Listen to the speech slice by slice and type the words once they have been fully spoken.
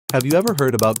Have you ever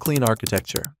heard about clean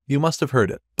architecture? You must have heard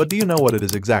it, but do you know what it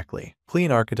is exactly? Clean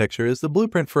architecture is the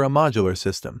blueprint for a modular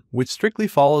system, which strictly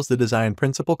follows the design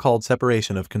principle called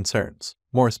separation of concerns.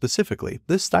 More specifically,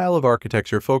 this style of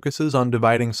architecture focuses on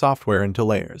dividing software into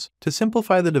layers to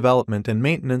simplify the development and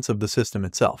maintenance of the system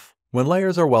itself. When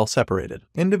layers are well separated,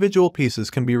 individual pieces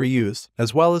can be reused,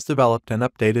 as well as developed and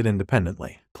updated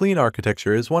independently. Clean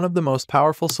architecture is one of the most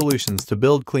powerful solutions to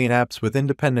build clean apps with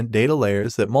independent data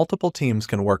layers that multiple teams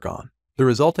can work on. The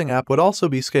resulting app would also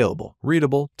be scalable,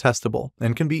 readable, testable,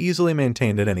 and can be easily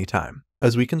maintained at any time.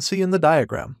 As we can see in the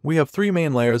diagram, we have three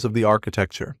main layers of the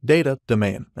architecture: data,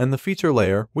 domain, and the feature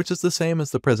layer, which is the same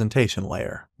as the presentation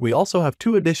layer. We also have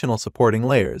two additional supporting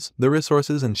layers: the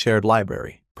resources and shared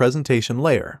library. Presentation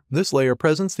layer. This layer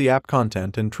presents the app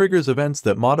content and triggers events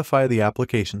that modify the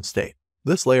application state.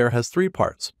 This layer has three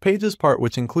parts: pages part,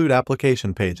 which include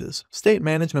application pages; state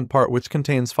management part, which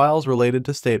contains files related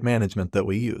to state management that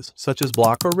we use, such as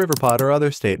Bloc or Riverpod or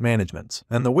other state managements;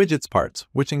 and the widgets parts,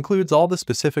 which includes all the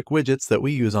specific widgets that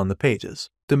we use on the pages.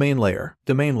 Domain layer.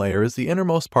 Domain layer is the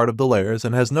innermost part of the layers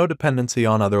and has no dependency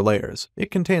on other layers.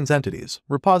 It contains entities,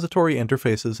 repository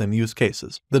interfaces, and use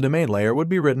cases. The domain layer would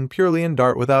be written purely in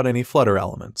Dart without any Flutter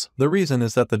elements. The reason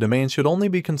is that the domain should only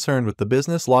be concerned with the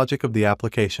business logic of the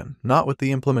application, not with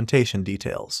the implementation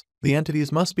details. The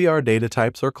entities must be our data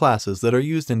types or classes that are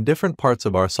used in different parts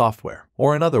of our software.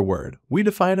 Or in other words, we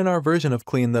define in our version of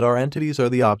Clean that our entities are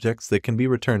the objects that can be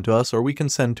returned to us or we can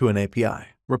send to an API.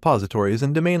 Repositories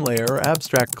in domain layer are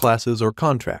abstract classes or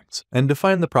contracts, and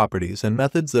define the properties and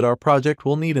methods that our project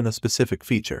will need in a specific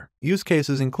feature. Use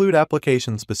cases include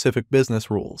application-specific business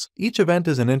rules. Each event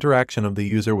is an interaction of the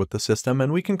user with the system,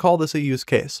 and we can call this a use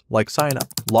case, like sign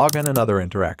up, login, and other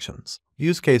interactions.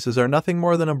 Use cases are nothing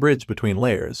more than a bridge between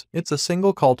layers. It's a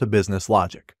single call to business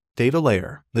logic. Data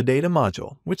layer. The data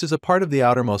module, which is a part of the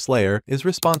outermost layer, is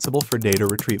responsible for data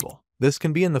retrieval. This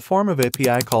can be in the form of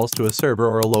API calls to a server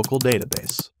or a local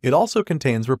database. It also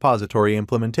contains repository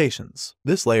implementations.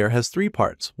 This layer has three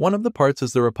parts. One of the parts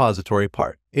is the repository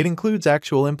part. It includes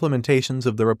actual implementations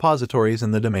of the repositories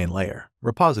in the domain layer.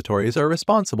 Repositories are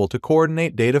responsible to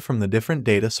coordinate data from the different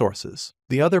data sources.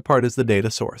 The other part is the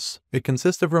data source. It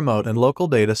consists of remote and local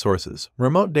data sources.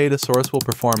 Remote data source will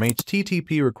perform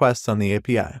HTTP requests on the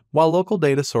API, while local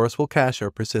data source will cache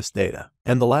or persist data.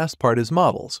 And the last part is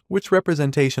models, which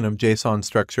representation of JSON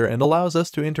structure and allows us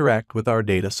to interact with our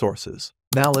data sources.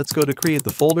 Now let's go to create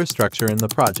the folder structure in the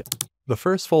project. The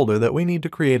first folder that we need to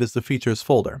create is the features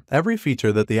folder. Every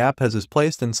feature that the app has is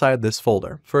placed inside this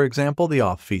folder, for example the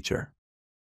auth feature.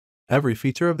 Every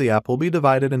feature of the app will be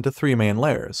divided into three main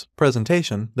layers: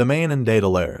 presentation, domain, and data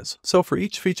layers. So for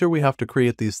each feature we have to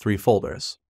create these three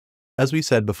folders. As we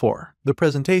said before, the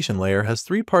presentation layer has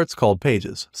three parts called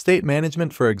pages, state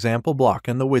management, for example Bloc,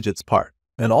 and the widgets part.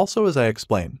 And also, as I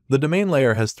explained, the domain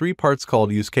layer has three parts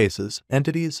called use cases,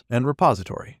 entities, and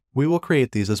repository. We will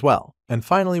create these as well. And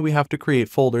finally, we have to create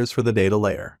folders for the data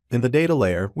layer. In the data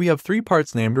layer, we have three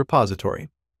parts named repository,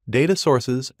 data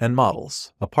sources, and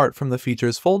models. Apart from the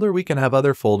features folder, we can have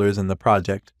other folders in the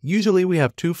project. Usually we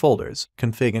have two folders,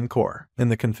 config and core. In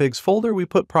the configs folder, we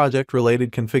put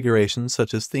project-related configurations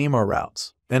such as theme or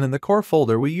routes. And in the core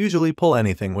folder, we usually pull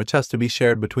anything which has to be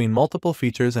shared between multiple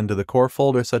features into the core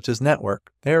folder, such as network,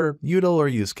 error, util, or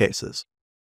use cases.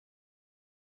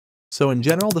 So in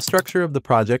general, the structure of the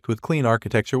project with clean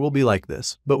architecture will be like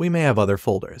this, but we may have other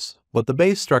folders. But the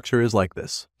base structure is like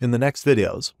this. In the next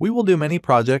videos, we will do many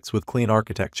projects with clean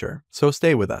architecture, so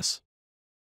stay with us.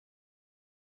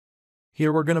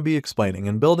 Here we're going to be explaining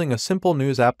and building a simple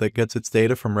news app that gets its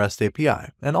data from REST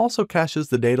API, and also caches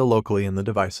the data locally in the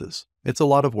devices. It's a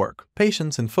lot of work,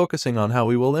 patience, and focusing on how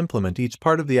we will implement each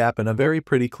part of the app in a very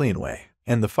pretty clean way.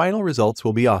 And the final results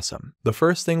will be awesome. The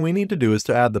first thing we need to do is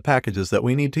to add the packages that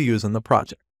we need to use in the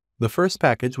project. The first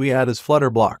package we add is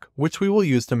Flutter Bloc, which we will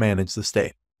use to manage the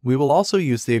state. We will also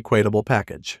use the equatable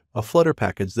package, a Flutter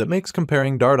package that makes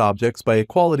comparing Dart objects by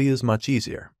equality is much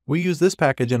easier. We use this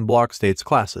package in Bloc states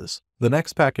classes. The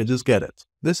next package is getIt.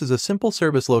 This is a simple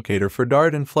service locator for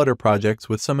Dart and Flutter projects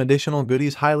with some additional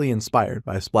goodies highly inspired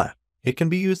by Splat. It can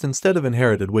be used instead of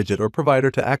inherited widget or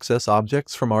provider to access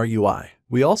objects from our UI.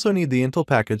 We also need the intil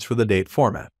package for the date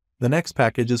format. The next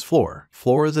package is Floor.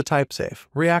 Floor is a type-safe,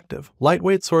 reactive,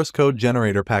 lightweight source code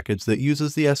generator package that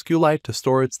uses the SQLite to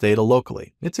store its data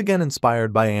locally. It's again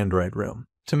inspired by Android Room.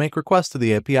 To make requests to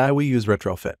the API, we use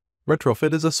Retrofit.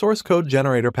 Retrofit is a source code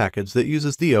generator package that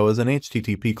uses DO as an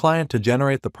HTTP client to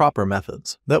generate the proper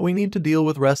methods that we need to deal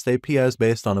with REST APIs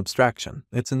based on abstraction.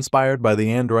 It's inspired by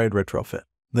the Android Retrofit.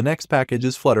 The next package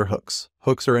is Flutter Hooks.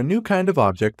 Hooks are a new kind of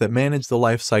object that manage the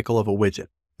life cycle of a widget.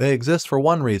 They exist for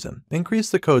one reason: increase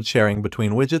the code sharing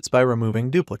between widgets by removing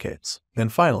duplicates.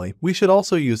 And finally, we should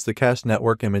also use the cached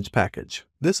network image package.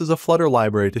 This is a Flutter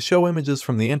library to show images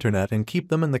from the internet and keep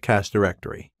them in the cache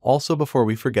directory. Also, before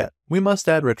we forget, we must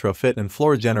add retrofit and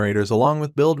floor generators along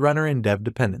with build runner and dev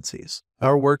dependencies.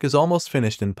 Our work is almost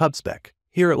finished in PubSpec.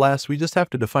 Here at last we just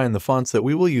have to define the fonts that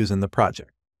we will use in the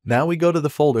project. Now we go to the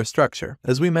folder structure.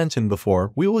 As we mentioned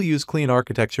before, we will use clean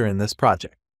architecture in this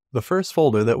project. The first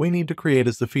folder that we need to create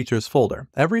is the features folder.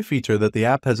 Every feature that the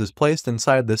app has is placed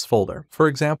inside this folder. For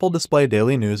example, display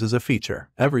daily news is a feature.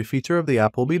 Every feature of the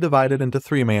app will be divided into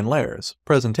 3 main layers: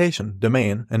 presentation,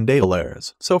 domain, and data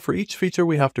layers. So for each feature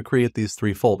we have to create these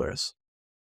 3 folders.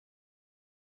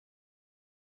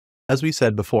 As we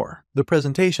said before, the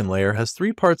presentation layer has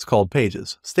 3 parts called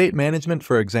pages, state management,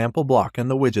 for example Bloc,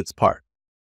 and the widgets part.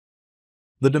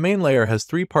 The domain layer has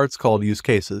 3 parts called use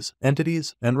cases,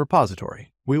 entities, and repository.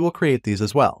 We will create these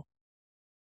as well.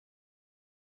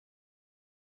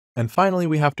 And finally,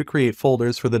 we have to create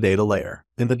folders for the data layer.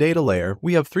 In the data layer,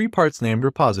 we have 3 parts named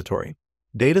repository,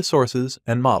 data sources,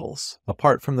 and models.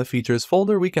 Apart from the features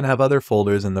folder, we can have other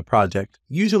folders in the project.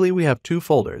 Usually we have 2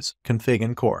 folders, config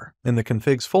and core. In the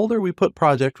configs folder, we put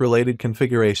project-related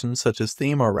configurations such as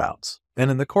theme or routes.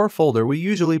 And in the core folder, we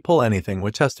usually pull anything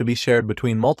which has to be shared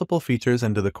between multiple features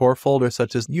into the core folder,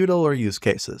 such as util or use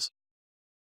cases.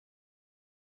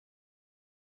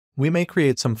 We may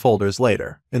create some folders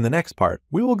later. In the next part,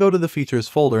 we will go to the features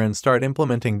folder and start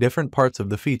implementing different parts of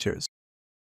the features.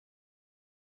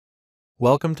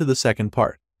 Welcome to the second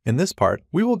part. In this part,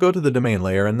 we will go to the domain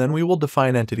layer and then we will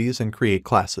define entities and create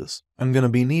classes. I'm going to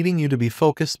be needing you to be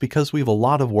focused because we have a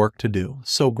lot of work to do,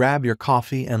 so grab your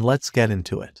coffee and let's get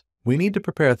into it. We need to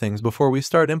prepare things before we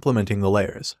start implementing the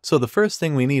layers, so the first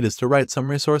thing we need is to write some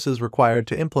resources required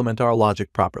to implement our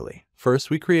logic properly.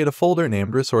 First, we create a folder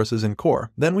named resources in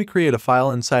core, then we create a file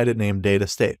inside it named data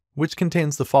state, which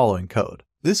contains the following code.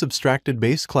 This abstracted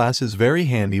base class is very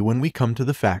handy when we come to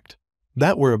the fact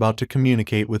that we're about to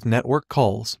communicate with network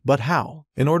calls, but how?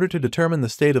 In order to determine the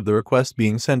state of the request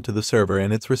being sent to the server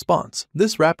and its response,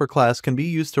 this wrapper class can be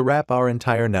used to wrap our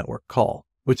entire network call,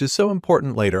 which is so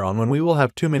important later on when we will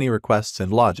have too many requests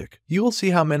and logic. You will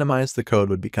see how minimized the code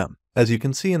would become. As you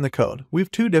can see in the code, we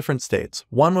have 2 different states,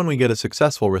 one when we get a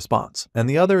successful response, and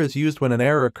the other is used when an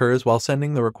error occurs while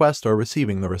sending the request or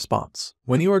receiving the response.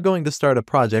 When you are going to start a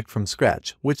project from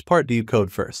scratch, which part do you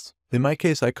code first? In my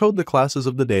case, I code the classes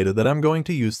of the data that I'm going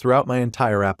to use throughout my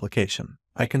entire application.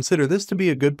 I consider this to be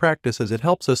a good practice as it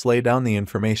helps us lay down the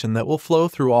information that will flow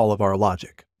through all of our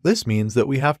logic. This means that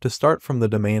we have to start from the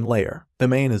domain layer.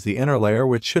 Domain is the inner layer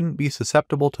which shouldn't be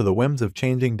susceptible to the whims of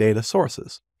changing data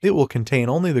sources. It will contain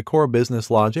only the core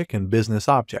business logic and business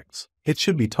objects. It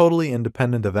should be totally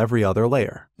independent of every other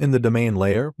layer. In the domain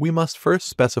layer, we must first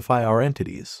specify our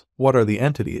entities. What are the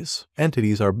entities?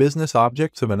 Entities are business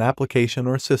objects of an application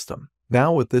or system.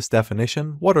 Now with this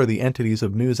definition, what are the entities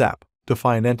of News App? To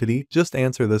find entity, just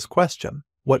answer this question.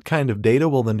 What kind of data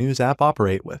will the News App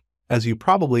operate with? As you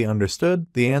probably understood,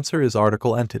 the answer is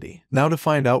article entity. Now to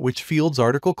find out which fields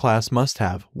article class must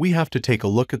have, we have to take a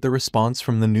look at the response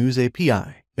from the News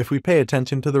API. If we pay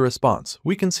attention to the response,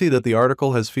 we can see that the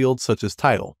article has fields such as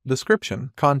title,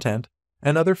 description, content,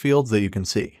 and other fields that you can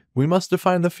see. We must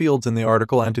define the fields in the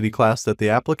article entity class that the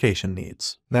application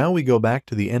needs. Now we go back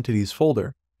to the entities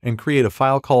folder and create a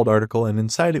file called article, and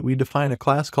inside it we define a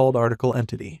class called article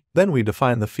entity. Then we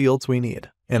define the fields we need,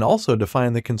 and also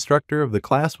define the constructor of the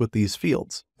class with these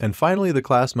fields. And finally, the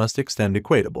class must extend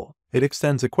equatable. It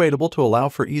extends equatable to allow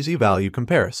for easy value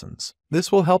comparisons.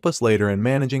 This will help us later in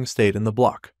managing state in the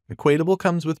block. Equatable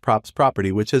comes with props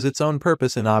property, which has its own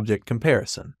purpose in object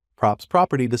comparison. Props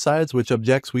property decides which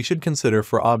objects we should consider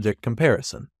for object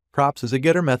comparison. Props is a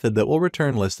getter method that will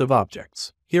return list of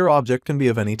objects. Here object can be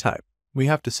of any type. We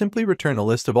have to simply return a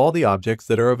list of all the objects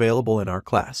that are available in our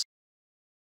class.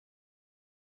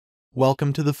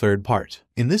 Welcome to the third part.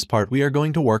 In this part, we are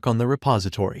going to work on the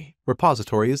repository.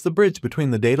 Repository is the bridge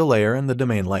between the data layer and the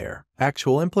domain layer.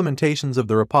 Actual implementations of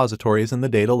the repositories in the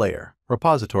data layer.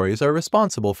 Repositories are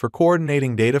responsible for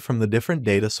coordinating data from the different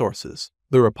data sources.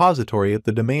 The repository at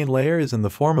the domain layer is in the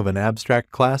form of an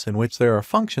abstract class in which there are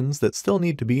functions that still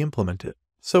need to be implemented.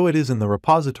 So it is in the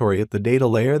repository at the data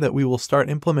layer that we will start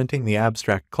implementing the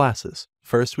abstract classes.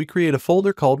 First, we create a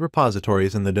folder called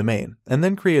repositories in the domain, and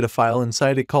then create a file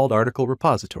inside it called article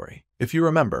repository. If you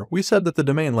remember, we said that the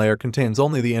domain layer contains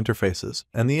only the interfaces,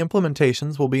 and the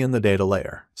implementations will be in the data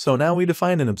layer. So now we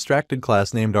define an abstracted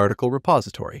class named article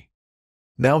repository.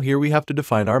 Now here we have to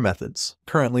define our methods.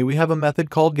 Currently we have a method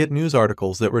called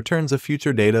getNewsArticles that returns a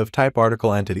future data of type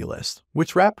article entity list,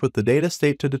 which wrapped with the data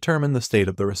state to determine the state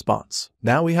of the response.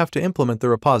 Now we have to implement the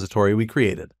repository we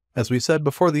created. As we said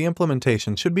before, the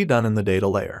implementation should be done in the data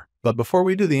layer. But before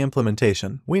we do the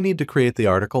implementation, we need to create the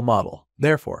article model.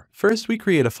 Therefore, first we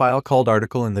create a file called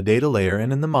article in the data layer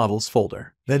and in the models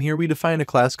folder. Then here we define a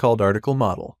class called article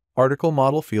model. Article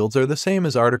model fields are the same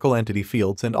as article entity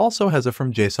fields and also has a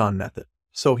from JSON method.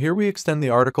 So here we extend the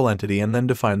article entity and then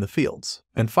define the fields.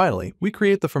 And finally, we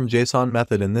create the from JSON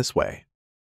method in this way.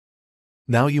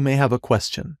 Now you may have a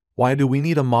question. Why do we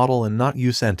need a model and not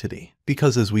use entity?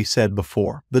 Because as we said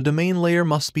before, the domain layer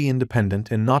must be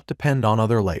independent and not depend on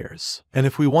other layers. And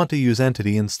if we want to use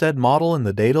entity instead model in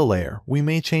the data layer, we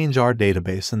may change our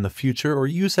database in the future or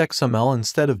use XML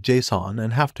instead of JSON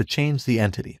and have to change the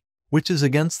entity, which is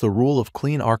against the rule of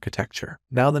clean architecture.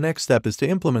 Now the next step is to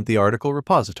implement the article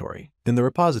repository. In the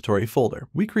repository folder,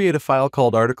 we create a file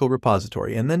called article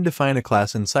repository and then define a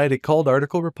class inside it called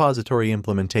article repository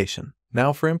implementation.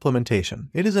 Now for implementation,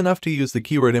 it is enough to use the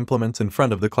keyword implements in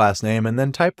front of the class name and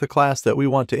then type the class that we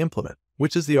want to implement,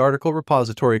 which is the article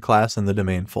repository class in the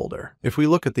domain folder. If we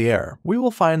look at the error, we will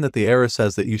find that the error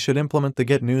says that you should implement the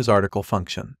getNewsArticle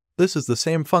function. This is the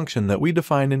same function that we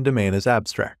defined in domain as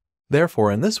abstract.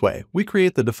 Therefore, in this way, we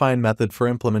create the define method for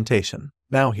implementation.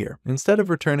 Now here, instead of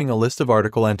returning a list of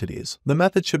article entities, the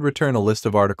method should return a list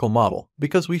of article model,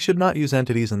 because we should not use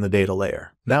entities in the data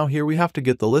layer. Now here we have to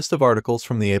get the list of articles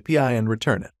from the API and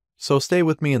return it. So stay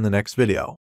with me in the next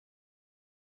video.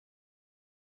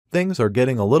 Things are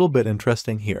getting a little bit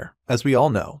interesting here. As we all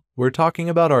know, we're talking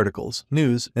about articles,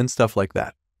 news, and stuff like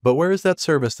that. But where is that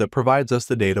service that provides us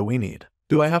the data we need?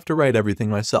 Do I have to write everything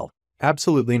myself?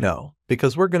 Absolutely no,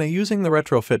 because we're going to using the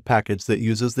Retrofit package that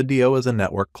uses the DO as a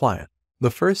network client. The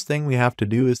first thing we have to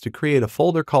do is to create a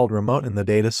folder called remote in the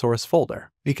data source folder.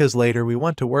 Because later we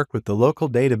want to work with the local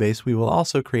database, we will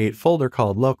also create folder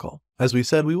called local. As we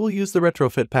said, we will use the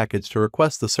Retrofit package to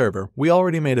request the server. We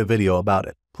already made a video about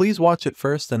it. Please watch it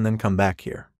first and then come back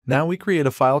here. Now we create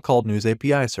a file called News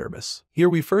API Service. Here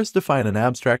we first define an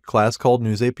abstract class called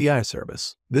News API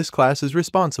Service. This class is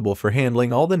responsible for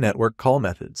handling all the network call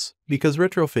methods. Because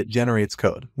Retrofit generates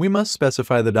code, we must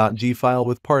specify the .g file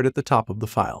with part at the top of the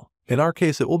file. In our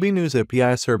case, it will be News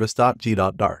API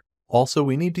Service.g.dart. Also,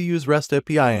 we need to use REST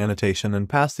API annotation and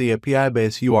pass the API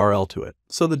base URL to it,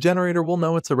 so the generator will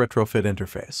know it's a Retrofit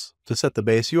interface. To set the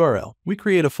base URL, we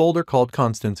create a folder called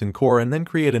constants in core and then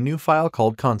create a new file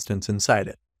called constants inside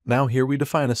it. Now here we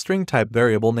define a string type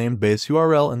variable named base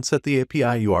URL and set the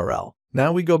API URL.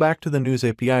 Now we go back to the News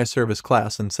API Service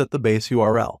class and set the base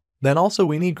URL. Then also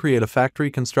we need to create a factory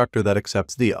constructor that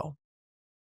accepts DO.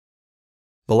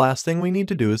 The last thing we need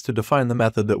to do is to define the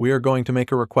method that we are going to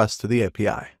make a request to the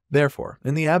API. Therefore,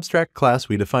 in the abstract class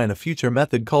we define a future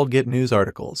method called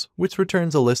getNewsArticles, which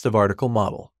returns a list of article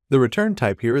model. The return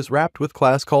type here is wrapped with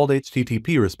class called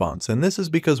HTTP response, and this is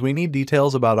because we need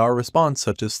details about our response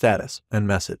such as status and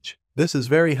message. This is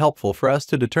very helpful for us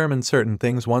to determine certain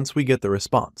things once we get the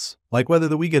response, like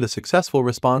whether we get a successful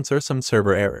response or some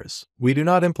server errors. We do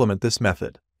not implement this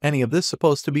method. Any of this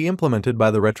supposed to be implemented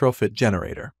by the Retrofit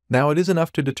generator. Now it is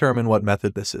enough to determine what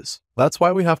method this is. That's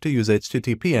why we have to use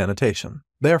HTTP annotation.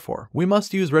 Therefore, we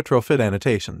must use Retrofit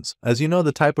annotations. As you know,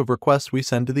 the type of request we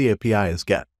send to the API is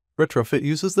GET. Retrofit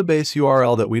uses the base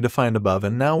URL that we defined above,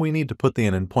 and now we need to put the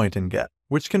endpoint in GET,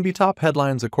 which can be top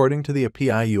headlines according to the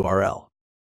API URL.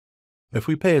 If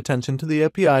we pay attention to the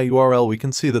API URL, we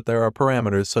can see that there are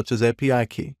parameters such as API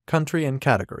key, country, and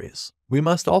categories. We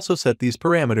must also set these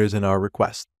parameters in our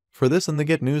request. For this, in the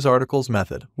getNewsArticles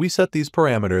method, we set these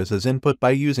parameters as input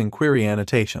by using query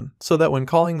annotation, so that when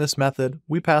calling this method,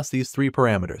 we pass these three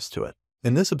parameters to it.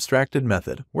 In this abstracted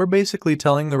method, we're basically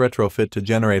telling the Retrofit to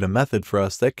generate a method for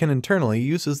us that can internally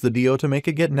uses the DO to make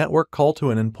a get network call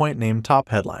to an endpoint named top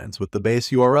headlines with the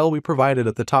base URL we provided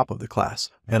at the top of the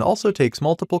class, and also takes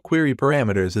multiple query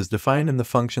parameters as defined in the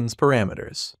function's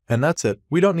parameters. And that's it,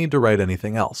 we don't need to write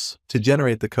anything else. To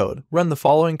generate the code, run the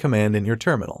following command in your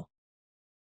terminal.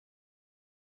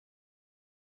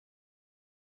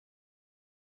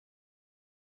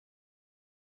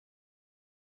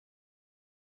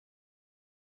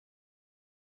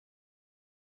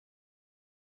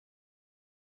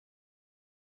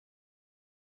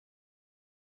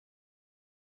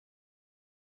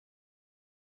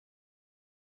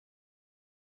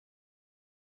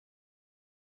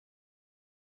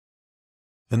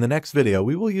 In the next video,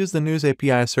 we will use the News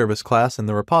API Service class in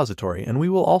the repository, and we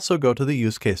will also go to the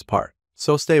use case part.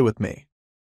 So stay with me.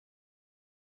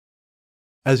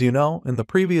 As you know, in the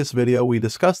previous video we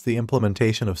discussed the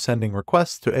implementation of sending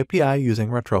requests to API using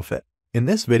Retrofit. In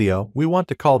this video, we want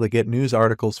to call the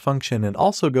getNewsArticles function and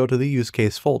also go to the use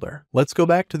case folder. Let's go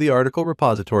back to the article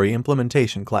repository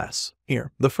implementation class.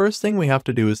 Here, the first thing we have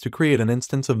to do is to create an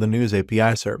instance of the News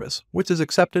API service, which is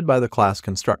accepted by the class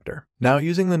constructor. Now,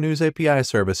 using the News API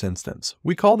service instance,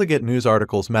 we call the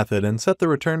getNewsArticles method and set the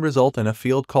returned result in a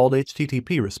field called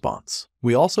HTTP response.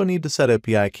 We also need to set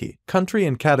API key, country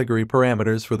and category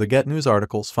parameters for the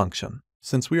getNewsArticles function.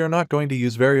 Since we are not going to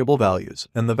use variable values,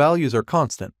 and the values are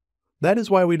constant, that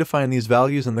is why we define these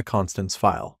values in the constants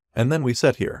file, and then we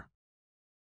set here.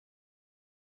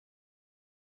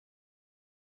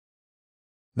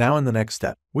 Now in the next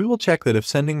step, we will check that if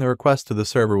sending the request to the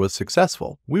server was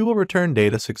successful, we will return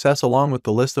data success along with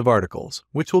the list of articles,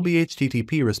 which will be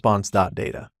HTTP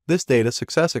response.data. This data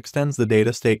success extends the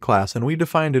data state class and we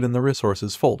defined it in the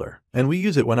resources folder, and we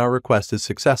use it when our request is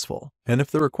successful. And if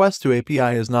the request to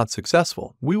API is not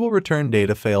successful, we will return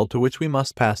data failed, to which we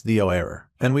must pass DO error.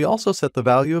 And we also set the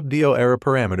value of DO error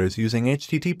parameters using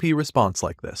HTTP response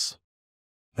like this.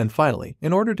 And finally,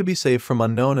 in order to be safe from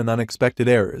unknown and unexpected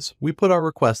errors, we put our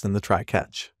request in the try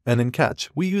catch. And in catch,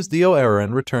 we use DO error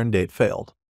and return date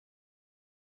failed.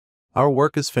 Our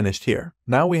work is finished here.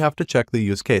 Now we have to check the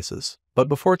use cases. But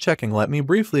before checking, let me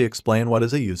briefly explain what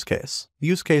is a use case.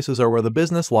 Use cases are where the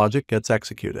business logic gets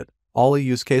executed. All a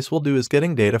use case will do is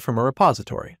getting data from a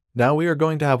repository. Now we are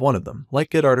going to have one of them, like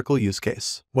getArticle use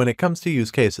case. When it comes to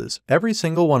use cases, every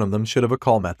single one of them should have a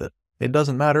call method. It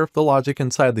doesn't matter if the logic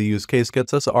inside the use case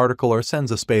gets us an article or sends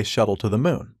a space shuttle to the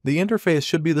moon. The interface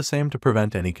should be the same to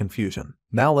prevent any confusion.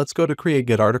 Now let's go to create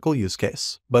getArticle use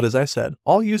case. But as I said,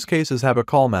 all use cases have a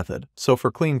call method, so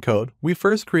for clean code, we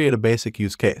first create a basic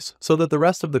use case, so that the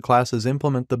rest of the classes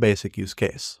implement the basic use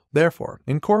case. Therefore,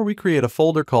 in core we create a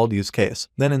folder called use case,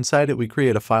 then inside it we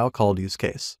create a file called use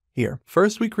case. Here,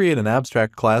 first we create an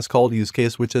abstract class called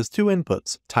useCase which has two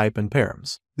inputs, type and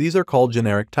params. These are called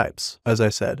generic types. As I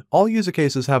said, all use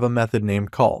cases have a method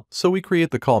named call, so we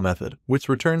create the call method, which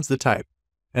returns the type,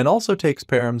 and also takes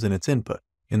params in its input.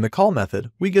 In the call method,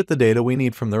 we get the data we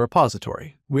need from the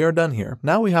repository. We are done here.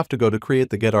 Now we have to go to create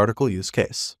the getArticle use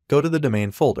case. Go to the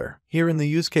domain folder. Here in the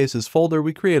use cases folder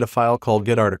we create a file called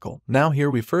getArticle. Now here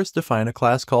we first define a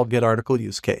class called getArticle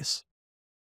use case.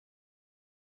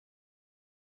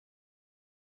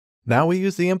 Now we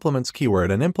use the implements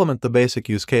keyword and implement the basic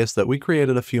use case that we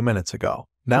created a few minutes ago.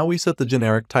 Now we set the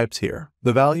generic types here.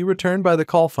 The value returned by the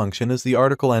call function is the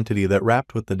article entity that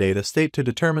wrapped with the data state to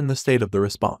determine the state of the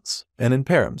response. And in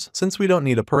params, since we don't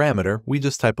need a parameter, we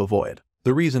just type a void.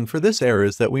 The reason for this error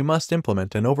is that we must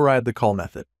implement and override the call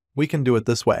method. We can do it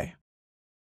this way.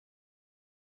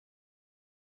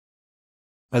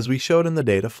 As we showed in the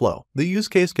data flow, the use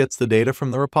case gets the data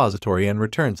from the repository and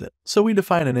returns it. So we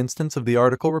define an instance of the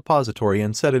article repository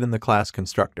and set it in the class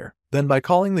constructor. Then by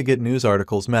calling the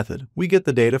getNewsArticles method, we get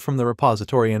the data from the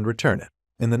repository and return it.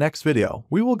 In the next video,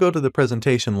 we will go to the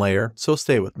presentation layer, so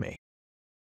stay with me.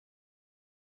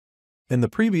 In the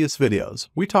previous videos,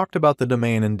 we talked about the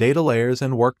domain and data layers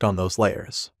and worked on those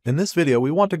layers. In this video,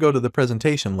 we want to go to the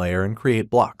presentation layer and create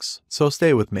blocks, so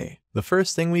stay with me. The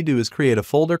first thing we do is create a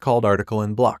folder called article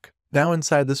in block. Now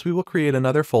inside this we will create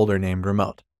another folder named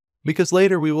remote, because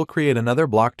later we will create another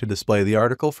block to display the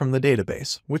article from the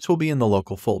database, which will be in the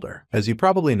local folder. As you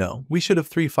probably know, we should have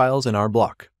 3 files in our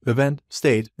block: event,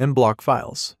 state, and block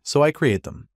files, so I create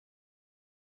them.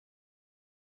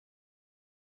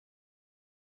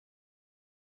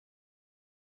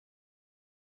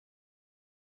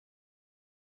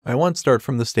 I want to start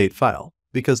from the state file.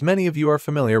 Because many of you are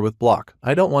familiar with Bloc,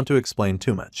 I don't want to explain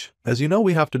too much. As you know,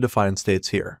 we have to define states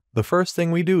here. The first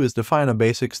thing we do is define a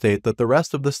basic state that the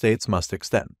rest of the states must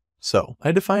extend. So,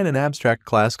 I define an abstract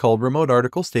class called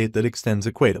remoteArticleState that extends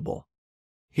equatable.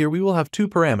 Here we will have 2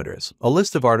 parameters, a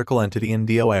list of article entity and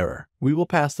DO error. We will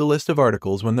pass the list of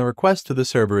articles when the request to the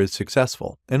server is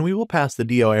successful, and we will pass the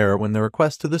DO error when the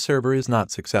request to the server is not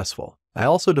successful. I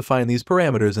also define these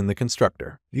parameters in the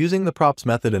constructor. Using the props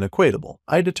method in equatable,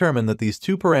 I determine that these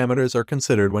 2 parameters are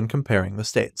considered when comparing the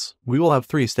states. We will have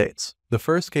 3 states. The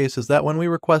first case is that when we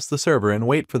request the server and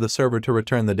wait for the server to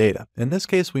return the data. In this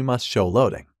case, we must show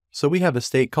loading. So we have a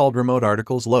state called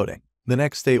remoteArticlesLoading. The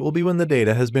next state will be when the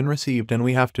data has been received and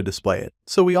we have to display it.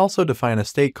 So we also define a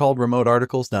state called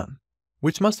remoteArticlesDone,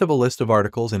 which must have a list of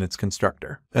articles in its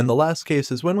constructor. And the last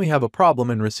case is when we have a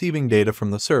problem in receiving data from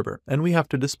the server and we have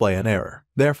to display an error.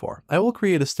 Therefore, I will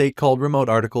create a state called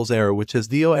remoteArticlesError which has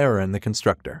DO error in the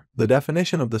constructor. The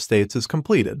definition of the states is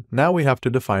completed. Now we have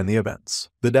to define the events.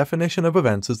 The definition of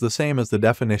events is the same as the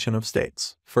definition of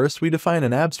states. First, we define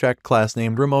an abstract class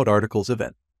named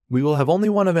remoteArticlesEvent. we will have only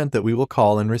one event that we will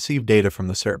call and receive data from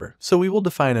the server. So we will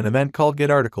define an event called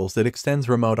getArticles that extends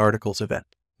remote articles event.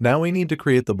 Now we need to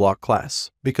create the Bloc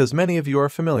class, because many of you are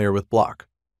familiar with Bloc.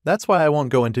 That's why I won't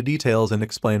go into details and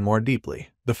explain more deeply.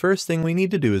 The first thing we need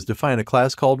to do is define a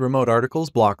class called remote articles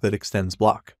Bloc that extends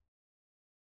Bloc.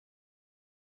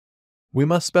 We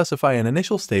must specify an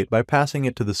initial state by passing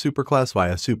it to the superclass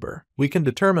via super. We can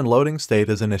determine loading state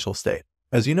as initial state.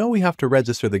 As you know, we have to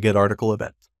register the getArticle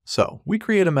event. So, we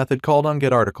create a method called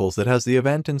onGetArticles that has the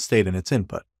event and state in its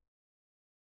input.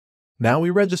 Now we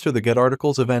register the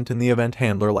getArticles event in the event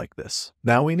handler like this.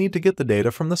 Now we need to get the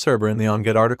data from the server in the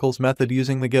onGetArticles method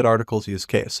using the getArticles use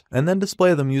case, and then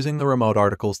display them using the remote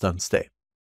articles done state.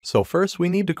 So first we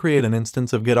need to create an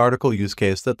instance of getArticle use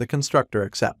case that the constructor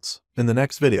accepts. In the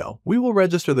next video, we will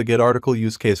register the getArticle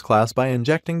use case class by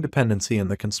injecting dependency in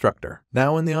the constructor.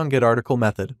 Now in the onGetArticle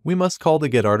method, we must call the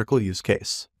getArticle use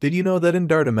case. Did you know that in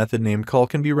Dart a method named call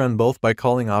can be run both by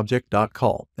calling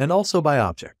object.call and also by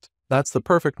object? That's the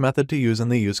perfect method to use in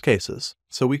the use cases.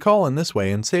 So we call in this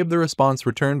way and save the response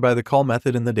returned by the call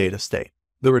method in the data state.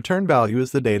 The return value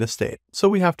is the data state, so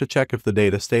we have to check if the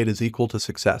data state is equal to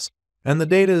success, and the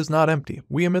data is not empty.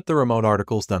 We emit the remote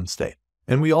articles done state,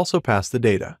 and we also pass the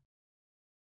data.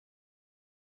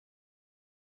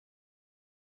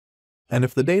 And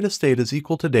if the data state is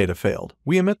equal to data failed,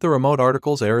 we emit the remote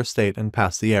articles error state and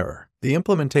pass the error. The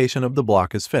implementation of the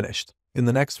Bloc is finished. In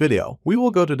the next video, we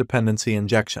will go to dependency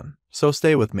injection, so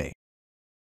stay with me.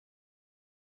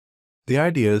 The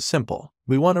idea is simple.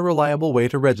 We want a reliable way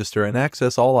to register and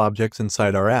access all objects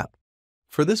inside our app.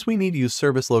 For this we need use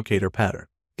service locator pattern.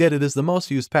 Get-it is the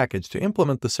most used package to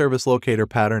implement the service locator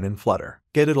pattern in Flutter.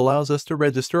 Get-it allows us to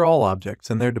register all objects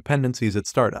and their dependencies at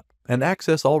startup, and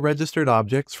access all registered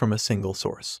objects from a single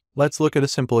source. Let's look at a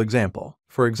simple example.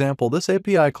 For example, this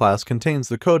API class contains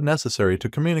the code necessary to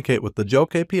communicate with the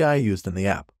joke API used in the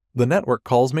app. The network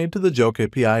calls made to the joke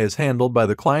API is handled by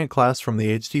the client class from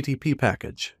the HTTP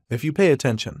package. If you pay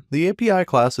attention, the API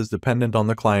class is dependent on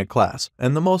the client class,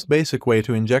 and the most basic way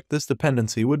to inject this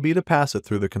dependency would be to pass it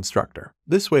through the constructor.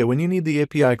 This way, when you need the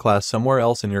API class somewhere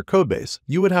else in your codebase,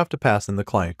 you would have to pass in the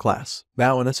client class.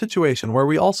 Now, in a situation where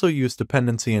we also use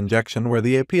dependency injection where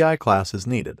the API class is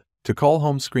needed, to call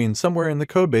home screen somewhere in the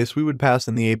codebase, we would pass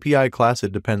in the API class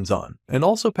it depends on, and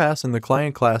also pass in the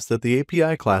client class that the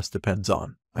API class depends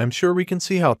on. I'm sure we can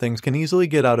see how things can easily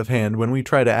get out of hand when we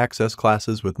try to access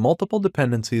classes with multiple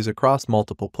dependencies across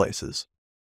multiple places.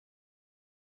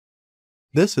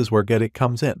 This is where get-it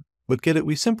comes in. With get-it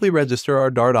we simply register our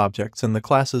Dart objects and the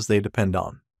classes they depend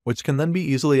on, which can then be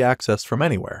easily accessed from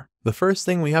anywhere. The first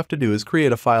thing we have to do is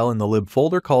create a file in the lib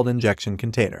folder called injection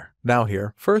container. Now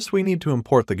here, first we need to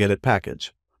import the get-it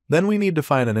package. Then we need to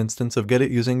define an instance of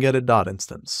get-it using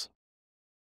get-it.instance.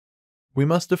 We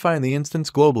must define the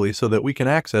instance globally so that we can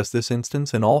access this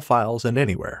instance in all files and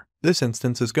anywhere. This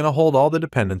instance is going to hold all the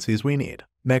dependencies we need.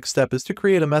 Next step is to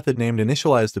create a method named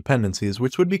initializeDependencies,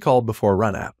 which would be called before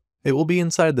runapp. It will be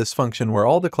inside this function where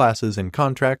all the classes and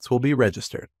contracts will be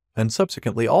registered, and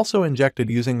subsequently also injected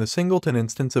using the singleton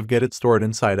instance of get-it stored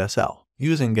inside SL.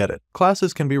 Using get-it,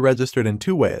 classes can be registered in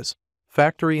two ways,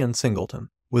 factory and singleton.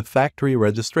 With factory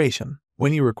registration,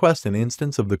 when you request an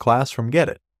instance of the class from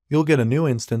get-it, you'll get a new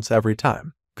instance every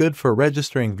time. Good for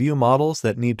registering view models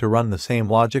that need to run the same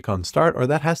logic on start or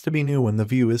that has to be new when the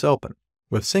view is open.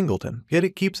 With singleton,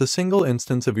 get-it keeps a single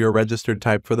instance of your registered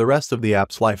type for the rest of the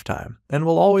app's lifetime, and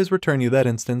will always return you that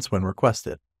instance when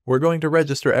requested. We're going to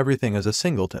register everything as a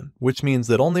singleton, which means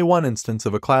that only one instance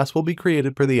of a class will be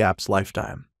created per the app's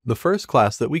lifetime. The first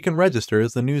class that we can register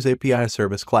is the News API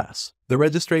Service class. The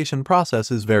registration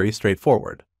process is very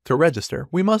straightforward. To register,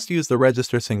 we must use the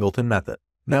register singleton method.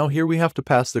 Now here we have to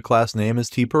pass the class name as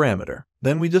t-parameter.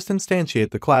 Then we just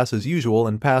instantiate the class as usual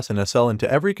and pass an SL into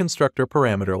every constructor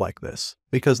parameter like this.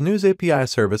 Because News API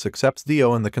Service accepts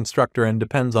DO in the constructor and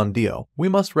depends on DO, we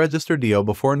must register DO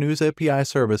before News API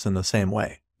Service in the same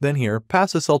way. Then here,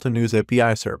 pass SL to News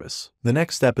API Service. The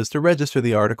next step is to register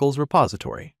the articles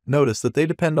repository. Notice that they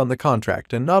depend on the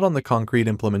contract and not on the concrete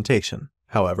implementation.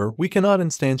 However, we cannot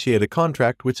instantiate a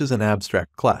contract which is an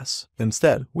abstract class.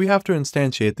 Instead, we have to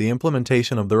instantiate the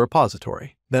implementation of the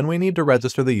repository. Then we need to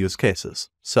register the use cases.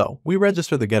 So, we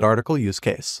register the getArticle use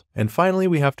case. And finally,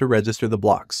 we have to register the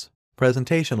blocks.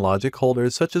 Presentation logic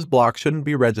holders such as Bloc shouldn't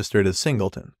be registered as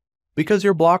singleton, because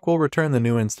your Bloc will return the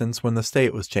new instance when the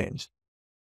state was changed.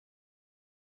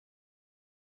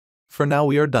 For now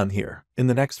we are done here. In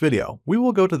the next video, we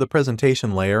will go to the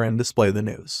presentation layer and display the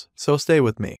news. So stay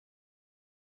with me.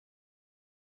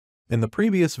 In the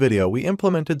previous video, we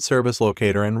implemented service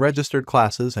locator and registered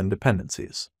classes and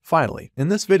dependencies. Finally, in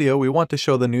this video, we want to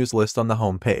show the news list on the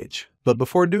home page. But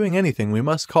before doing anything, we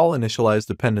must call initialize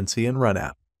dependency and run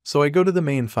app. So I go to the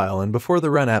main file, and before the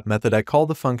run app method, I call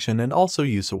the function and also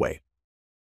use await.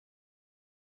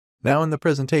 Now in the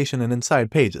presentation and inside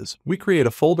pages, we create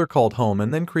a folder called home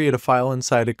and then create a file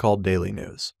inside it called daily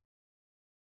news.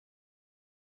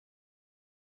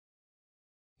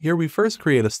 Here we first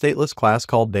create a stateless class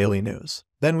called daily news.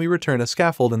 Then we return a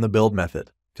scaffold in the build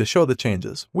method. To show the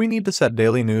changes, we need to set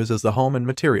daily news as the home and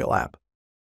material app.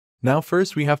 Now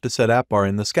first we have to set app bar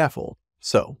in the scaffold.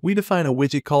 So we define a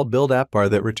widget called build app bar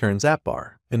that returns app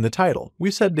bar. In the title, we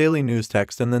set daily news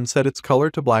text and then set its color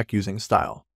to black using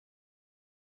style.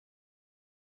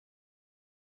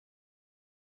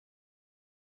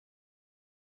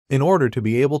 In order to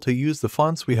be able to use the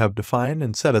fonts we have defined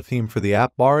and set a theme for the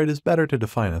app bar, it is better to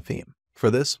define a theme.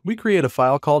 For this, we create a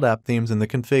file called app themes in the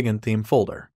config and theme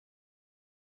folder.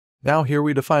 Now here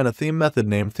we define a theme method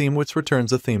named theme which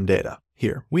returns a theme data.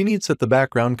 Here, we need to set the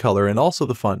background color and also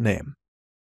the font name.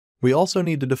 We also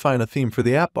need to define a theme for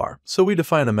the app bar, so we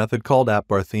define a method called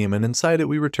appBarTheme and inside it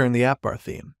we return the appBar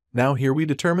theme. Now here we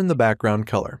determine the background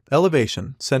color,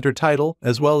 elevation, center title,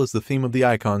 as well as the theme of the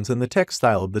icons and the text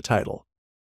style of the title.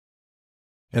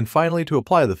 And finally, to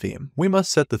apply the theme, we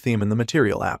must set the theme in the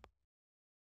material app.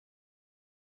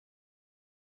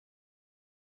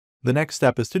 The next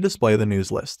step is to display the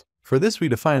news list. For this we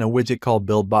define a widget called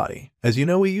buildBody. As you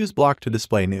know, we use Bloc to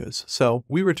display news, so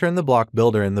we return the Bloc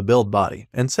builder in the buildBody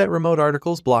and set remote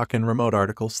articles block and remote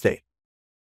articles state.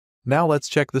 Now let's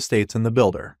check the states in the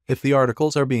builder. If the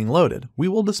articles are being loaded, we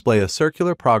will display a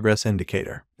circular progress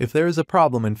indicator. If there is a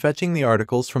problem in fetching the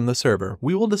articles from the server,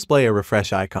 we will display a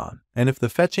refresh icon. And if the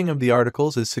fetching of the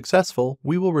articles is successful,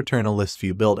 we will return a list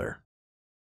view builder.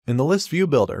 In the list view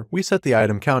builder, we set the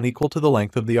item count equal to the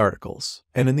length of the articles.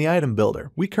 And in the item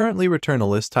builder, we currently return a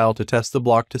list tile to test the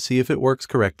block to see if it works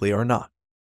correctly or not.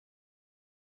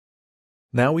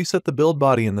 Now we set the build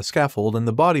body in the scaffold and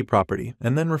the body property,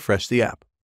 and then refresh the app.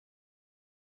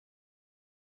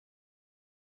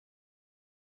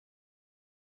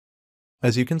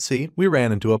 As you can see, we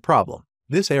ran into a problem.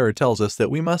 This error tells us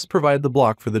that we must provide the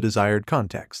block for the desired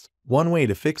context. One way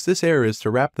to fix this error is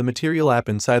to wrap the material app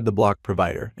inside the block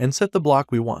provider and set the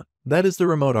block we want. That is the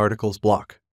remote articles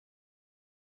block.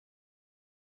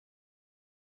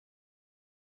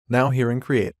 Now here in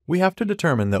create, we have to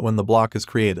determine that when the block is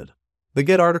created, the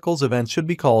getArticles event should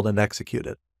be called and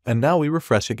executed. And now we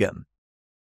refresh again.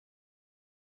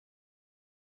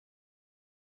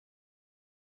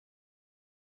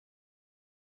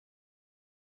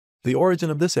 The origin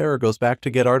of this error goes back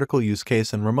to getArticle use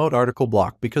case and remote article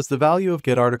block because the value of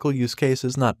getArticle use case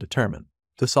is not determined.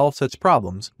 To solve such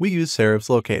problems, we use service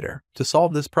locator. To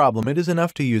solve this problem, it is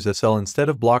enough to use SL instead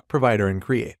of block provider in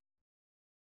create.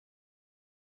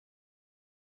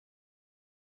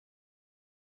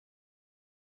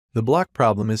 The block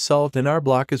problem is solved and our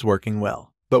block is working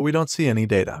well. But we don't see any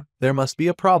data. There must be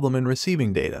a problem in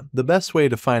receiving data. The best way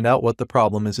to find out what the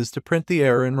problem is to print the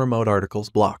error in remote articles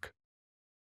block.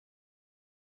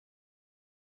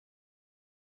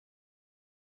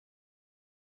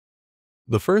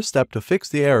 The first step to fix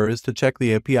the error is to check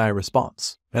the API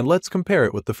response. And let's compare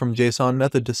it with the from_JSON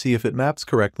method to see if it maps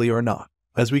correctly or not.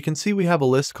 As we can see, we have a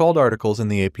list called articles in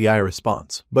the API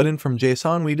response, but in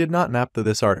from_JSON we did not map to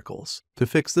this articles. To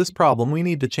fix this problem, we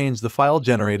need to change the file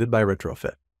generated by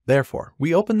Retrofit. Therefore,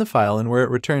 we open the file and where it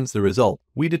returns the result,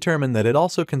 we determine that it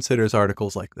also considers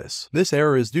articles like this. This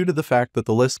error is due to the fact that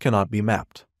the list cannot be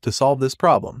mapped. To solve this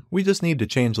problem, we just need to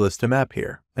change list to map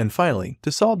here. And finally,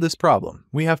 to solve this problem,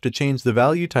 we have to change the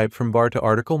value type from var to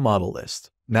article model list.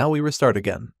 Now we restart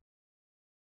again.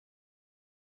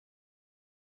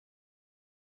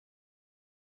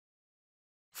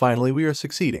 Finally, we are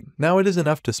succeeding. Now it is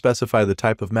enough to specify the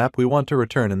type of map we want to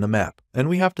return in the map, and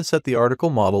we have to set the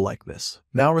article model like this.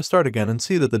 Now restart again and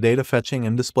see that the data fetching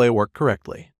and display work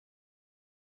correctly.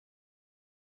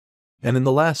 And in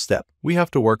the last step, we have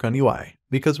to work on UI.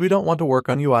 Because we don't want to work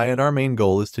on UI and our main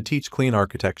goal is to teach clean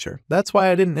architecture. That's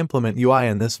why I didn't implement UI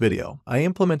in this video. I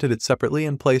implemented it separately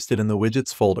and placed it in the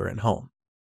widgets folder in home.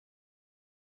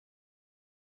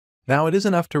 Now it is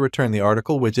enough to return the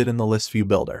article widget in the list view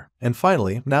builder. And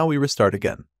finally, now we restart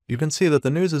again. You can see that the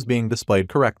news is being displayed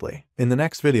correctly. In the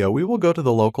next video, we will go to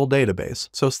the local database,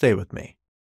 so stay with me.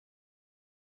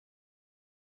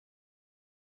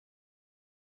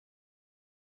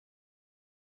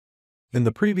 In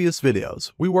the previous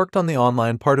videos, we worked on the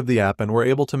online part of the app and were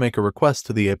able to make a request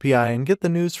to the API and get the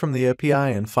news from the API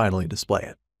and finally display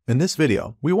it. In this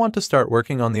video, we want to start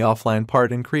working on the offline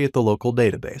part and create the local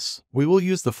database. We will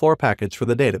use the Floor package for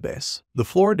the database. The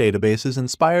Floor database is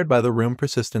inspired by the Room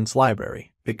Persistence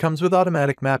library. It comes with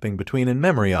automatic mapping between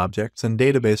in-memory objects and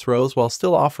database rows while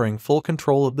still offering full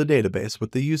control of the database with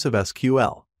the use of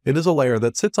SQL. It is a layer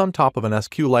that sits on top of an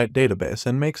SQLite database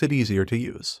and makes it easier to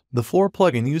use. The Floor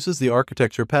plugin uses the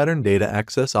architecture pattern Data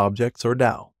Access Objects or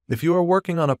DAO. If you are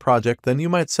working on a project, then you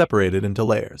might separate it into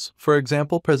layers. For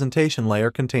example, presentation layer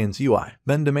contains UI,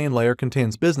 then domain layer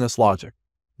contains business logic.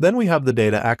 Then we have the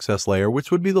data access layer,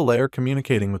 which would be the layer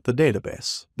communicating with the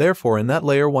database. Therefore, in that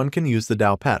layer, one can use the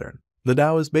DAO pattern. The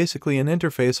DAO is basically an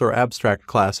interface or abstract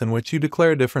class in which you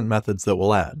declare different methods that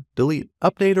will add, delete,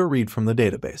 update, or read from the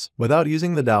database. Without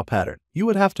using the DAO pattern, you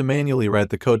would have to manually write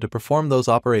the code to perform those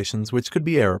operations, which could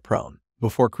be error-prone.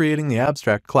 Before creating the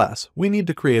abstract class, we need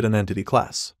to create an entity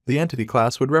class. The entity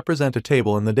class would represent a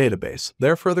table in the database.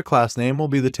 Therefore, the class name will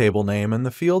be the table name and the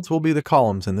fields will be the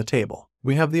columns in the table.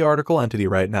 We have the article entity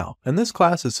right now, and this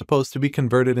class is supposed to be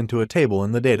converted into a table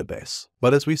in the database.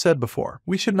 But as we said before,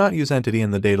 we should not use entity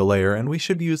in the data layer and we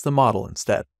should use the model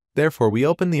instead. Therefore, we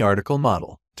open the article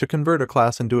model. To convert a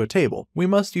class into a table, we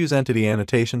must use entity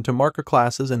annotation to mark a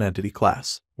class as an entity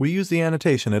class. We use the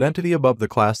annotation at entity above the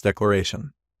class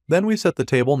declaration. Then we set the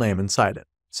table name inside it.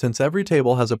 Since every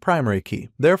table has a primary key,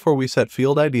 therefore we set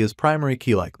field ID as primary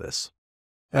key like this.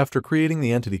 After creating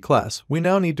the entity class, we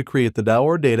now need to create the DAO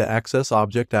or Data Access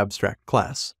Object Abstract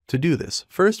class. To do this,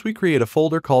 first we create a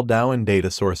folder called DAO in Data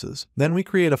Sources. Then we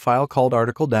create a file called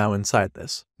Article DAO inside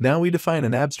this. Now we define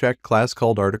an abstract class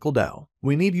called Article DAO.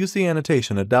 We need use the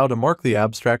annotation at DAO to mark the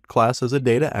abstract class as a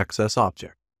data access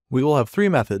object. We will have three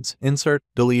methods: insert,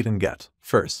 delete, and get.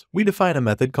 First, we define a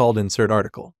method called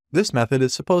insertArticle. This method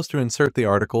is supposed to insert the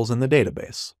articles in the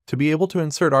database. To be able to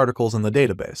insert articles in the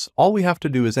database, all we have to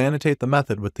do is annotate the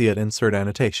method with the @insert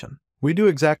annotation. We do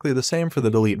exactly the same for the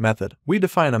delete method. We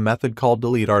define a method called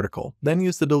deleteArticle, then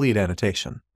use the delete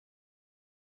annotation.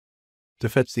 To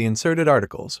fetch the inserted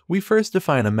articles, we first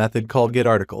define a method called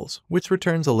getArticles, which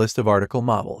returns a list of article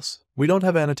models. We don't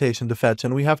have annotation to fetch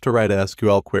and we have to write a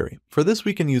SQL query. For this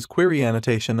we can use query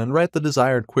annotation and write the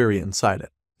desired query inside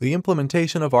it. The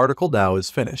implementation of Article DAO is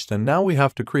finished and now we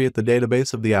have to create the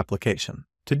database of the application.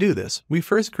 To do this, we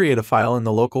first create a file in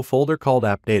the local folder called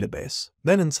AppDatabase.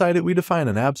 Then inside it we define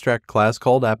an abstract class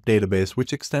called AppDatabase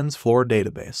which extends Floor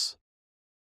database.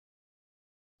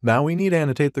 Now we need to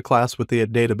annotate the class with the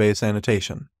 @database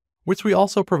annotation, which we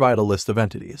also provide a list of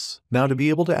entities. Now to be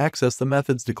able to access the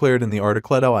methods declared in the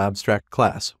Article abstract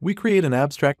class, we create an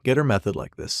abstract getter method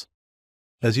like this.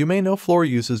 As you may know, Floor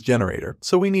uses generator,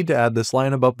 so we need to add this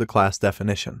line above the class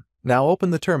definition. Now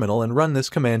open the terminal and run this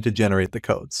command to generate the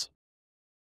codes.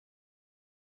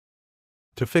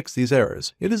 To fix these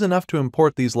errors, it is enough to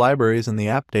import these libraries in the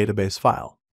AppDatabase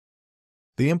file.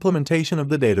 The implementation of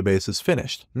the database is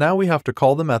finished. Now we have to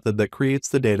call the method that creates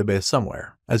the database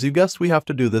somewhere. As you guessed, we have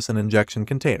to do this in injection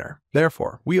container.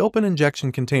 Therefore, we open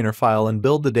injection container file and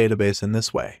build the database in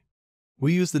this way.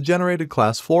 We use the generated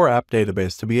class Floor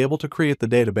AppDatabase to be able to create the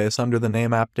database under the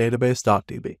name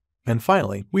appdatabase.db. And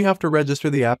finally, we have to register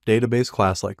the AppDatabase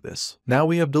class like this. Now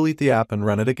we have delete the app and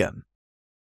run it again.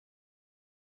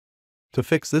 To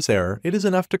fix this error, it is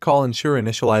enough to call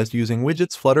ensureInitialized using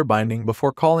widgets Flutter binding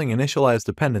before calling initialize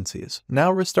dependencies.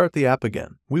 Now restart the app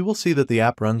again. We will see that the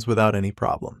app runs without any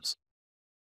problems.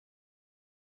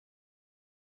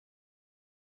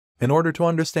 In order to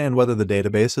understand whether the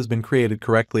database has been created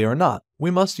correctly or not,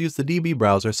 we must use the DB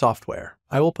browser software.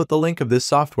 I will put the link of this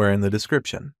software in the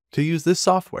description. To use this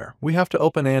software, we have to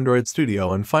open Android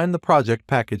Studio and find the project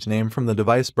package name from the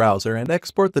device browser and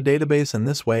export the database in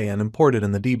this way and import it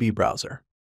in the DB browser.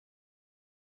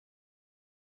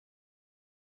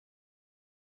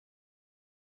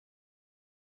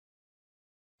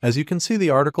 As you can see,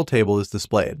 the article table is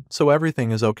displayed, so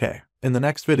everything is okay. In the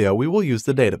next video, we will use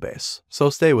the database, so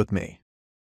stay with me.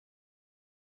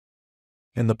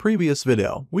 In the previous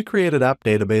video, we created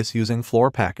AppDatabase using Floor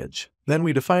package. Then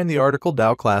we defined the Article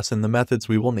DAO class and the methods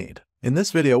we will need. In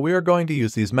this video, we are going to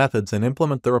use these methods and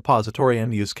implement the repository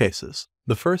and use cases.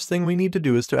 The first thing we need to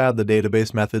do is to add the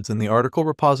database methods in the article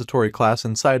repository class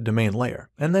inside domain layer,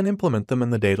 and then implement them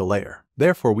in the data layer.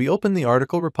 Therefore, we open the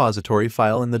article repository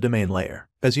file in the domain layer.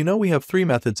 As you know, we have three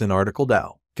methods in Article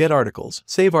DAO: getArticles,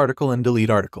 saveArticle, and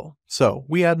deleteArticle. So,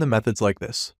 we add the methods like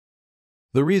this.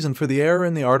 The reason for the error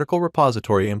in the article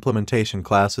repository implementation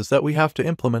class is that we have to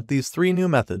implement these three new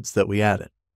methods that we added.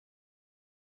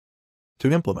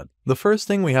 To implement, the first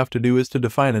thing we have to do is to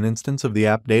define an instance of the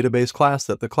AppDatabase class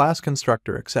that the class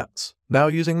constructor accepts. Now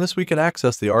using this we can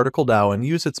access the Article DAO and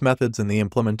use its methods in the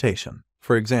implementation.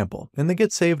 For example, in the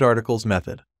getSavedArticles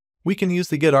method, we can use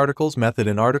the getArticles method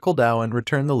in article.dow and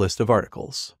return the list of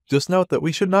articles. Just note that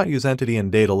we should not use entity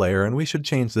and data layer, and we should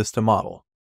change this to model.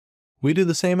 We do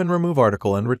the same in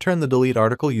removeArticle and return the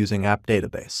deleteArticle using app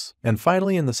database. And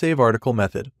finally, in the saveArticle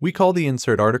method, we call the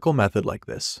insertArticle method like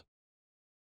this.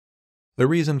 The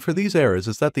reason for these errors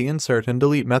is that the insert and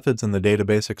delete methods in the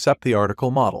database accept the article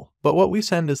model, but what we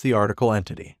send is the article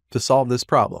entity. To solve this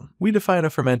problem, we define a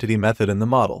fromEntity method in the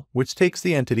model, which takes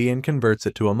the entity and converts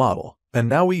it to a model. And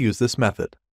now we use this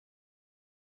method.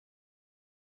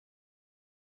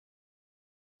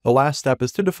 The last step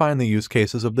is to define the use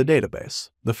cases of the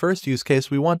database. The first use case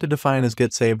we want to define is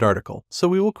getSavedArticle, so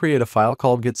we will create a file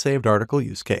called getSavedArticle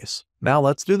use case. Now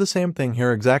let's do the same thing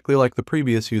here exactly like the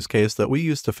previous use case that we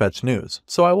used to fetch news,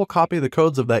 so I will copy the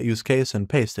codes of that use case and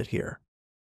paste it here.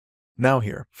 Now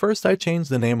here, first I change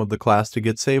the name of the class to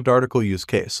getSavedArticle use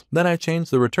case, then I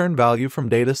change the return value from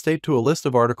data state to a list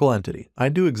of article entity. I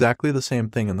do exactly the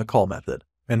same thing in the call method.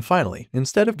 And finally,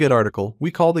 instead of getArticle, we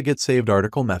call the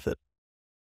getSavedArticle method.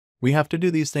 We have to do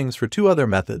these things for two other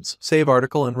methods,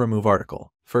 saveArticle and removeArticle.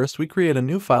 First, we create a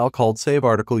new file called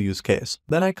saveArticle use case.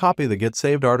 Then I copy the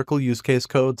getSavedArticle use case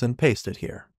codes and paste it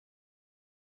here.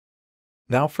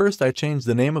 Now first I change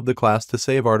the name of the class to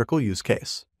saveArticle use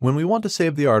case. When we want to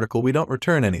save the article, we don't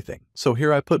return anything. So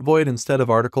here I put void instead of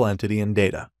article entity and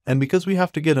data. And because we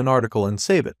have to get an article and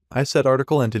save it, I set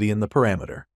article entity in the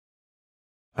parameter.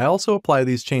 I also apply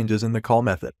these changes in the call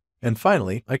method. And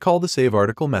finally, I call the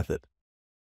saveArticle method.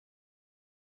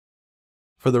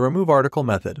 For the removeArticle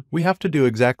method, we have to do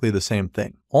exactly the same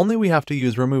thing, only we have to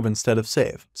use remove instead of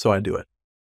save, so I do it.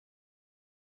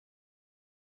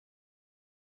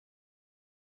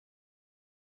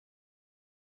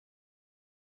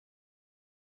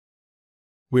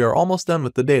 We are almost done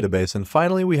with the database, and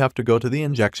finally we have to go to the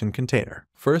injection container.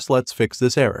 First, let's fix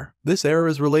this error. This error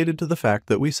is related to the fact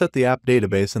that we set the app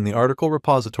database in the article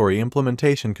repository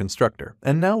implementation constructor,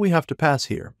 and now we have to pass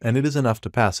here, and it is enough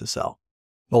to pass a cell.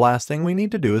 The last thing we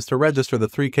need to do is to register the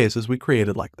three cases we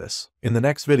created like this. In the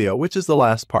next video, which is the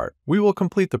last part, we will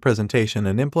complete the presentation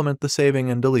and implement the saving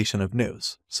and deletion of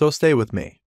news. So stay with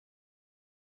me.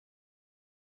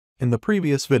 In the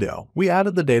previous video, we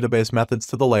added the database methods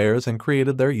to the layers and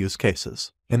created their use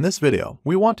cases. In this video,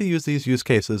 we want to use these use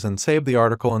cases and save the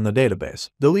article in the database,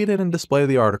 delete it and display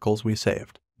the articles we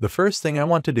saved. The first thing I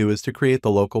want to do is to create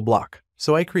the local block.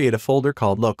 So I create a folder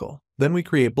called local. Then we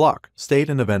create block, state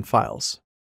and event files.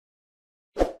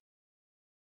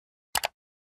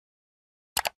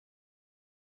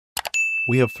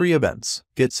 We have three events,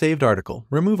 getSavedArticle,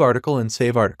 removeArticle and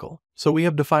saveArticle. So we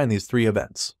have defined these three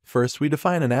events. First, we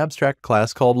define an abstract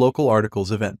class called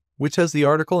localArticlesEvent, which has the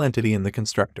article entity in the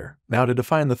constructor. Now to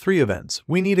define the three events,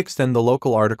 we need extend the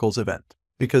localArticlesEvent.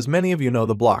 Because many of you know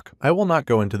the block, I will not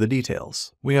go into the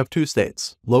details. We have two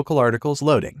states,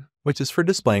 localArticlesLoading, which is for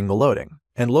displaying the loading,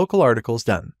 and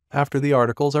localArticlesDone. After the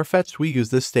articles are fetched, we use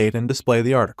this state and display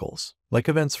the articles. Like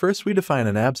events, first we define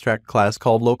an abstract class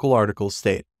called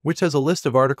localArticlesState, which has a list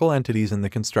of article entities in the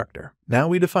constructor. Now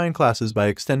we define classes by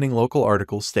extending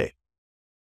localArticlesState.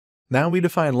 Now we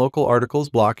define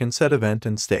localArticlesBlock and setEvent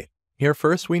and state. Here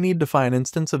first we need to define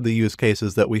instance of the use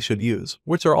cases that we should use,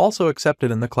 which are also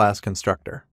accepted in the class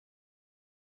constructor.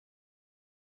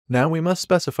 Now we must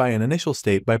specify an initial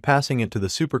state by passing it to the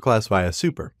superclass via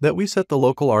super that we set the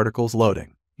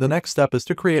localArticlesLoading. The next step is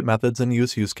to create methods and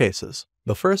use cases.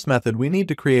 The first method we need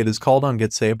to create is called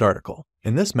onGetSavedArticle.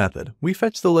 In this method, we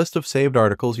fetch the list of saved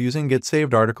articles using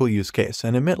getSavedArticle use case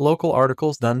and emit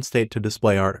localArticlesDone state to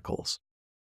display articles.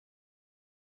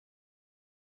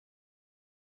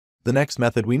 The next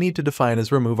method we need to define is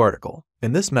removeArticle.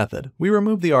 In this method, we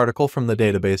remove the article from the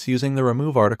database using the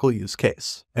removeArticle use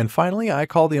case. And finally, I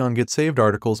call the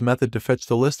onGetSavedArticles method to fetch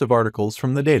the list of articles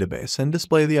from the database and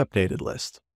display the updated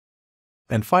list.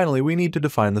 And finally, we need to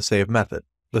define the save method.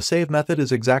 The save method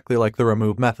is exactly like the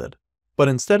remove method, but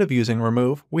instead of using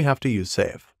remove, we have to use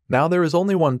save. Now there is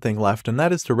only one thing left, and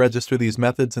that is to register these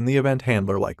methods in the event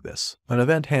handler like this. An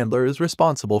event handler is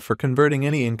responsible for converting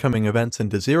any incoming events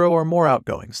into 0 or more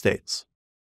outgoing states.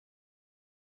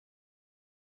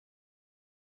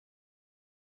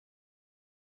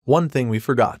 One thing we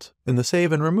forgot. In the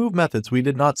save and remove methods, we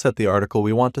did not set the article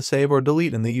we want to save or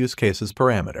delete in the use cases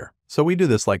parameter. So we do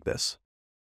this like this.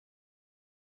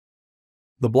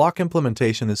 The block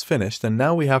implementation is finished, and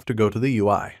now we have to go to the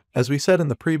UI. As we said in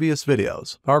the previous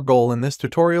videos, our goal in this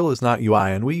tutorial is not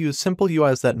UI, and we use simple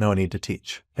UIs that no need to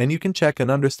teach. And you can check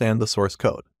and understand the source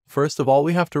code. First of all,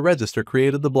 we have to register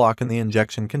created the block in the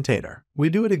injection container. We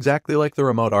do it exactly like the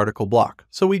remote article block,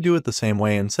 so we do it the same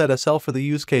way and set SL for the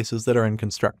use cases that are in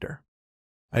constructor.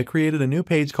 I created a new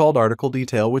page called article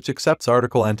detail which accepts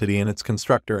article entity in its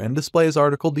constructor and displays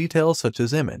article details such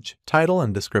as image, title,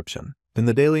 and description. In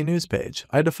the daily news page,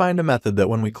 I defined a method that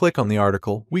when we click on the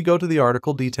article, we go to the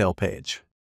article detail page.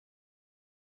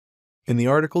 In the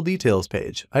article details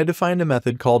page, I defined a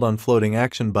method called onFloating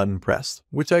action button pressed,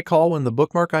 which I call when the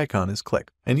bookmark icon is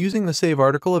clicked. And using the save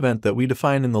article event that we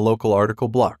defined in the local article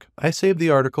block, I save the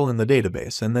article in the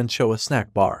database and then show a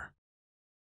snack bar.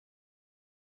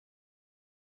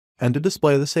 And to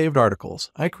display the saved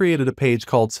articles, I created a page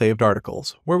called Saved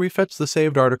Articles, where we fetch the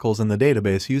saved articles in the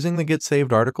database using the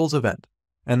getSavedArticles event,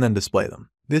 and then display them.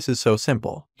 This is so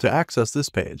simple. To access this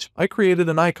page, I created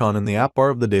an icon in the app bar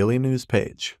of the daily news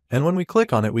page, and when we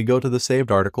click on it we go to the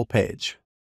saved article page.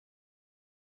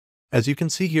 As you can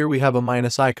see here we have a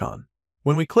minus icon.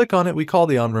 When we click on it we call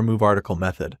the onRemoveArticle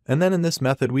method, and then in this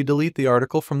method we delete the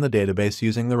article from the database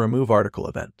using the removeArticle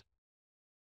event.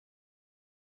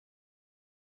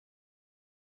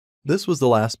 This was the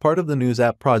last part of the News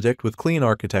app project with clean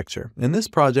architecture. In this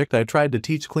project I tried to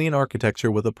teach clean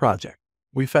architecture with a project.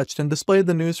 We fetched and displayed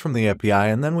the news from the API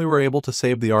and then we were able to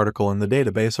save the article in the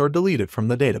database or delete it from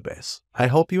the database. I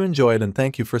hope you enjoyed and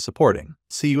thank you for supporting.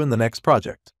 See you in the next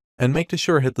project. And make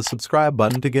sure hit the subscribe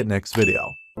button to get next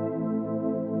video.